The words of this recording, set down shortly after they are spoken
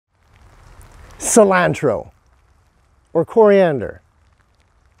Cilantro or coriander.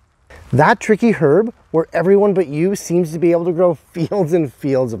 That tricky herb where everyone but you seems to be able to grow fields and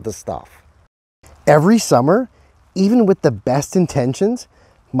fields of the stuff. Every summer, even with the best intentions,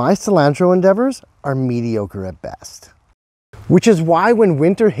 my cilantro endeavors are mediocre at best. Which is why when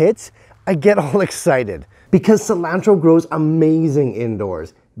winter hits, I get all excited because cilantro grows amazing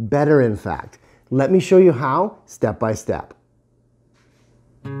indoors. Better, in fact. Let me show you how, step by step.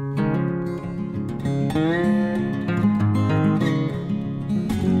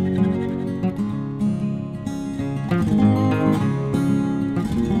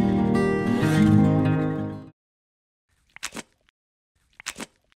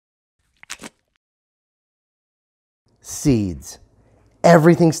 Seeds.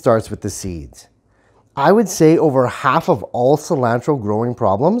 Everything starts with the seeds. I would say over half of all cilantro growing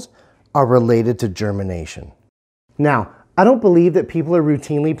problems are related to germination. Now, I don't believe that people are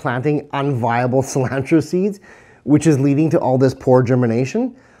routinely planting unviable cilantro seeds, which is leading to all this poor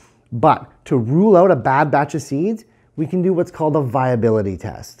germination. But to rule out a bad batch of seeds, we can do what's called a viability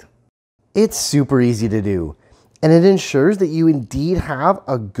test. It's super easy to do, and it ensures that you indeed have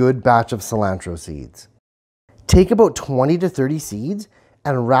a good batch of cilantro seeds. Take about 20 to 30 seeds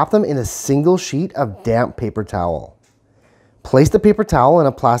and wrap them in a single sheet of damp paper towel. Place the paper towel in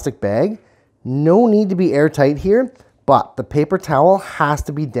a plastic bag. No need to be airtight here, but the paper towel has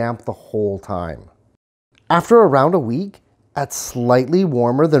to be damp the whole time. After around a week, at slightly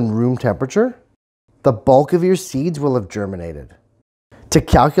warmer than room temperature, the bulk of your seeds will have germinated. To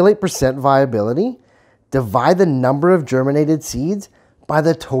calculate percent viability, divide the number of germinated seeds by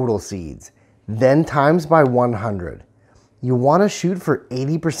the total seeds, then times by 100. You want to shoot for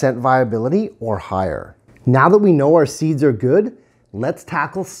 80% viability or higher. Now that we know our seeds are good, let's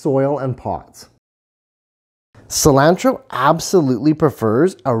tackle soil and pots. Cilantro absolutely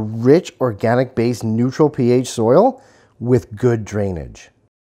prefers a rich organic-based neutral pH soil with good drainage.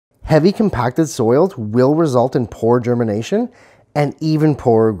 Heavy compacted soils will result in poor germination and even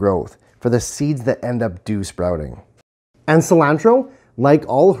poorer growth for the seeds that end up dew sprouting. And cilantro, like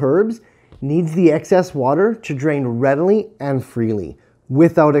all herbs, needs the excess water to drain readily and freely,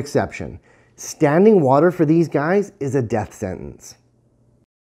 without exception. Standing water for these guys is a death sentence.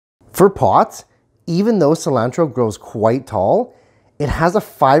 For pots, even though cilantro grows quite tall, it has a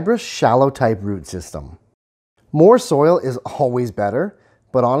fibrous, shallow type root system. More soil is always better,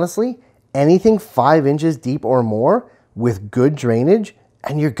 but honestly, anything 5 inches deep or more with good drainage,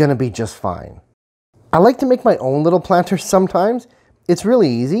 and you're gonna be just fine. I like to make my own little planters sometimes. It's really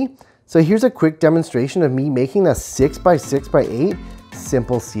easy. So here's a quick demonstration of me making a 6x6x8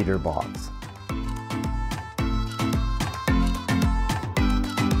 simple cedar box.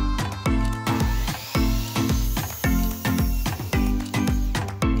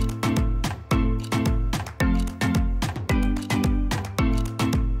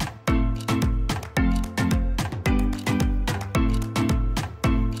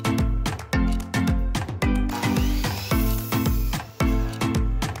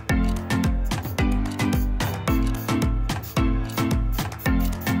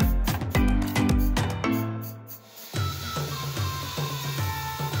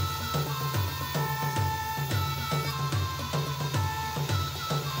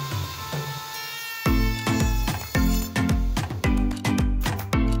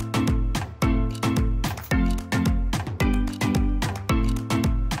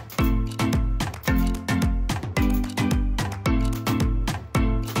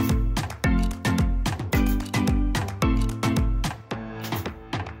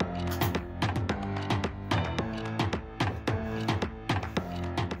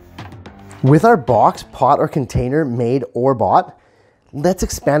 With our box, pot, or container made or bought, let's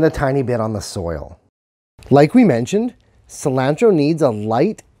expand a tiny bit on the soil. Like we mentioned, cilantro needs a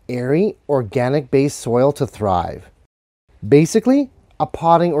light, airy, organic-based soil to thrive. Basically, a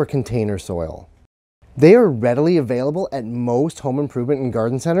potting or container soil. They are readily available at most home improvement and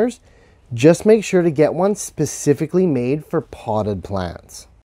garden centers. Just make sure to get one specifically made for potted plants.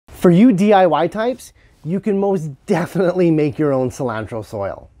 For you DIY types, you can most definitely make your own cilantro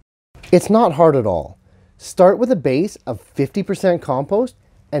soil. It's not hard at all. Start with a base of 50% compost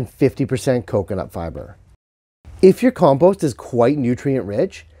and 50% coconut fiber. If your compost is quite nutrient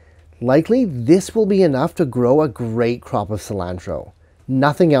rich, likely this will be enough to grow a great crop of cilantro.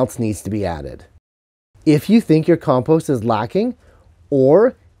 Nothing else needs to be added. If you think your compost is lacking,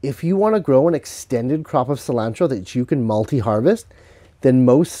 or if you want to grow an extended crop of cilantro that you can multi-harvest, then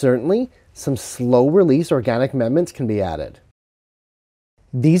most certainly some slow release organic amendments can be added.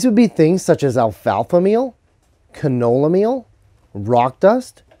 These would be things such as alfalfa meal, canola meal, rock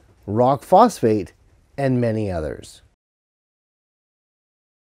dust, rock phosphate, and many others.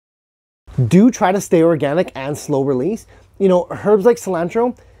 Do try to stay organic and slow release. You know, herbs like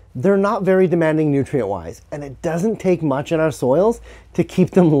cilantro, they're not very demanding nutrient-wise, and it doesn't take much in our soils to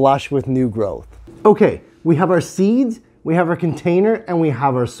keep them lush with new growth. Okay, we have our seeds, we have our container, and we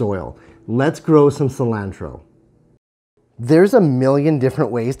have our soil. Let's grow some cilantro. There's a million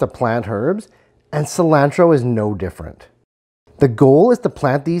different ways to plant herbs, and cilantro is no different. The goal is to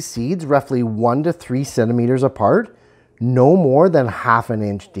plant these seeds roughly 1 to 3 centimeters apart, no more than ½ an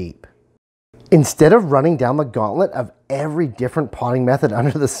inch deep. Instead of running down the gauntlet of every different potting method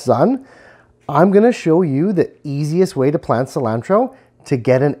under the sun, I'm going to show you the easiest way to plant cilantro to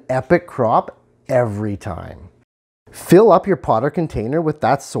get an epic crop every time. Fill up your pot or container with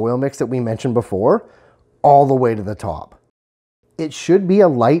that soil mix that we mentioned before, all the way to the top. It should be a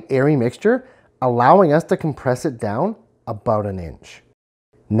light, airy mixture, allowing us to compress it down about an inch.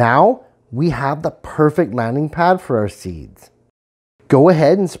 Now we have the perfect landing pad for our seeds. Go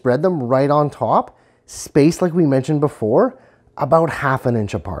ahead and spread them right on top, spaced like we mentioned before, about ½ an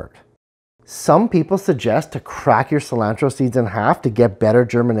inch apart. Some people suggest to crack your cilantro seeds in half to get better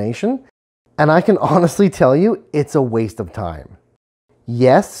germination, and I can honestly tell you it's a waste of time.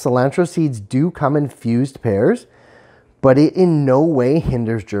 Yes, cilantro seeds do come in fused pairs, but it in no way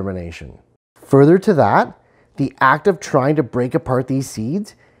hinders germination. Further to that, the act of trying to break apart these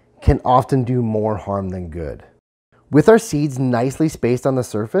seeds can often do more harm than good. With our seeds nicely spaced on the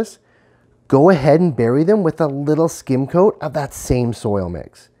surface, go ahead and bury them with a little skim coat of that same soil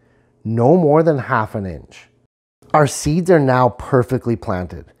mix, no more than ½ an inch. Our seeds are now perfectly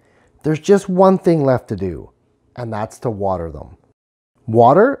planted. There's just one thing left to do, and that's to water them.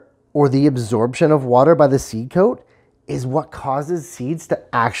 Water, or the absorption of water by the seed coat, is what causes seeds to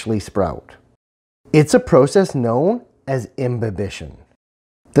actually sprout. It's a process known as imbibition.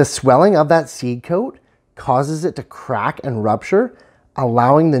 The swelling of that seed coat causes it to crack and rupture,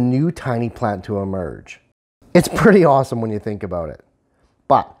 allowing the new tiny plant to emerge. It's pretty awesome when you think about it.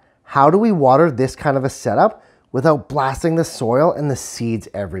 But how do we water this kind of a setup without blasting the soil and the seeds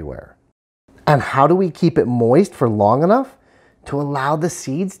everywhere? And how do we keep it moist for long enough to allow the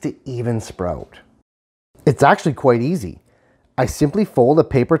seeds to even sprout? It's actually quite easy. I simply fold a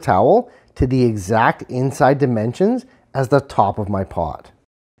paper towel to the exact inside dimensions as the top of my pot.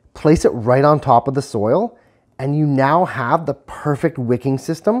 Place it right on top of the soil, and you now have the perfect wicking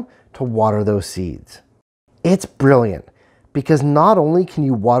system to water those seeds. It's brilliant because not only can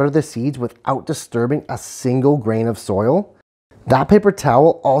you water the seeds without disturbing a single grain of soil, that paper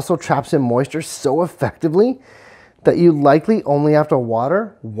towel also traps in moisture so effectively that you likely only have to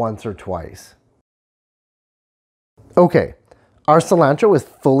water once or twice. Okay, our cilantro is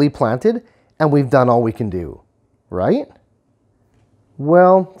fully planted and we've done all we can do, right?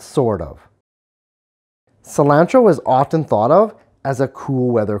 Well, sort of. Cilantro is often thought of as a cool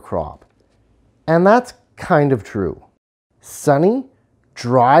weather crop, and that's kind of true. Sunny,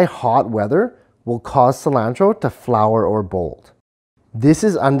 dry, hot weather will cause cilantro to flower or bolt. This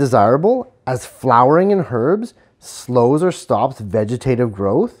is undesirable as flowering in herbs slows or stops vegetative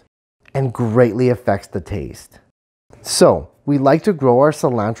growth and greatly affects the taste. So, we like to grow our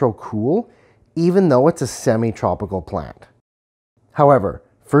cilantro cool, even though it's a semi-tropical plant. However,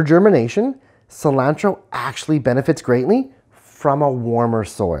 for germination, cilantro actually benefits greatly from a warmer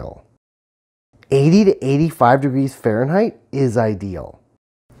soil. 80 to 85 degrees Fahrenheit is ideal.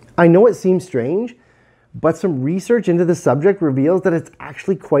 I know it seems strange, but some research into the subject reveals that it's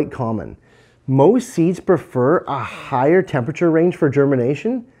actually quite common. Most seeds prefer a higher temperature range for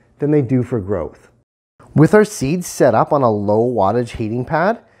germination than they do for growth. With our seeds set up on a low wattage heating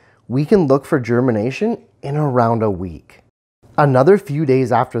pad, we can look for germination in around a week. Another few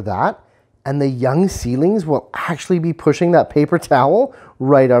days after that, and the young seedlings will actually be pushing that paper towel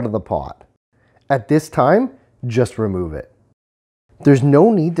right out of the pot. At this time, just remove it. There's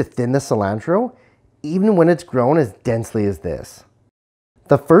no need to thin the cilantro, even when it's grown as densely as this.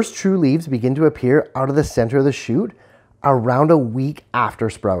 The first true leaves begin to appear out of the center of the shoot around a week after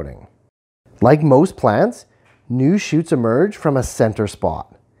sprouting. Like most plants, new shoots emerge from a center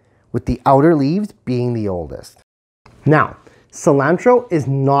spot, with the outer leaves being the oldest. Now, cilantro is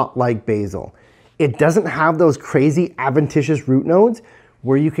not like basil. It doesn't have those crazy adventitious root nodes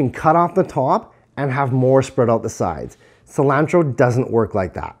where you can cut off the top and have more spread out the sides. Cilantro doesn't work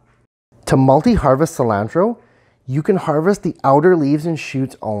like that. To multi-harvest cilantro, you can harvest the outer leaves and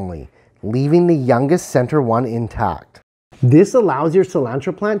shoots only, leaving the youngest center one intact. This allows your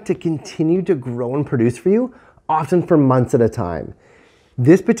cilantro plant to continue to grow and produce for you, often for months at a time.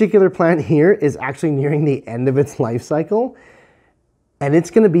 This particular plant here is actually nearing the end of its life cycle, and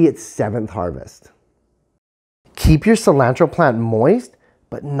it's going to be its 7th harvest. Keep your cilantro plant moist,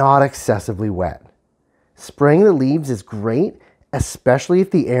 but not excessively wet. Spraying the leaves is great, especially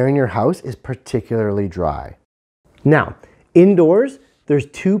if the air in your house is particularly dry. Now, indoors, there's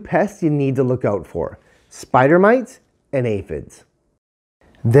 2 pests you need to look out for: spider mites and aphids.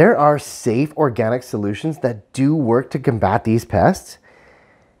 There are safe organic solutions that do work to combat these pests,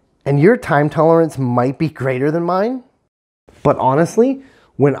 and your time tolerance might be greater than mine. But honestly,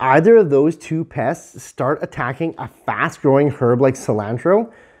 when either of those 2 pests start attacking a fast-growing herb like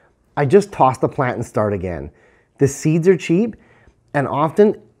cilantro, I just toss the plant and start again. The seeds are cheap, and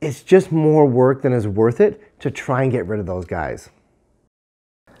often it's just more work than is worth it to try and get rid of those guys.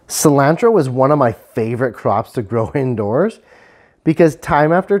 Cilantro is one of my favorite crops to grow indoors because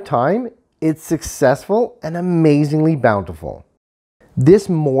time after time, it's successful and amazingly bountiful. This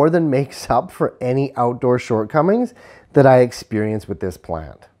more than makes up for any outdoor shortcomings that I experience with this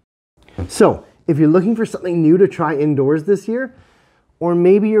plant. So, if you're looking for something new to try indoors this year, or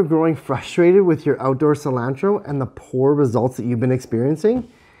maybe you're growing frustrated with your outdoor cilantro and the poor results that you've been experiencing,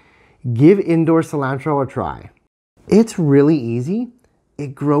 give indoor cilantro a try. It's really easy,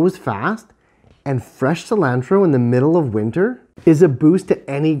 it grows fast, and fresh cilantro in the middle of winter is a boost to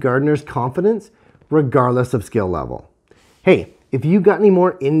any gardener's confidence, regardless of skill level. Hey, if you got any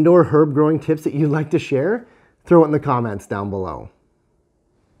more indoor herb growing tips that you'd like to share, throw it in the comments down below.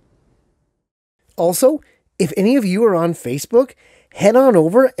 Also, if any of you are on Facebook, head on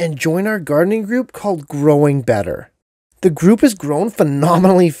over and join our gardening group called Growing Better. The group has grown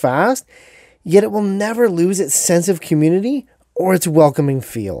phenomenally fast, yet it will never lose its sense of community or its welcoming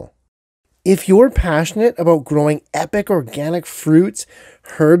feel. If you're passionate about growing epic organic fruits,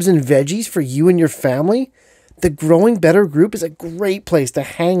 herbs, and veggies for you and your family, the Growing Better group is a great place to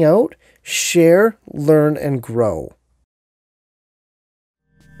hang out, share, learn, and grow.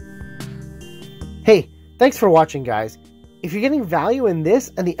 Hey, thanks for watching, guys. If you're getting value in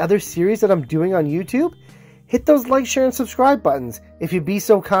this and the other series that I'm doing on YouTube, hit those like, share, and subscribe buttons if you'd be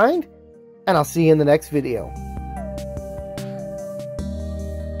so kind, and I'll see you in the next video.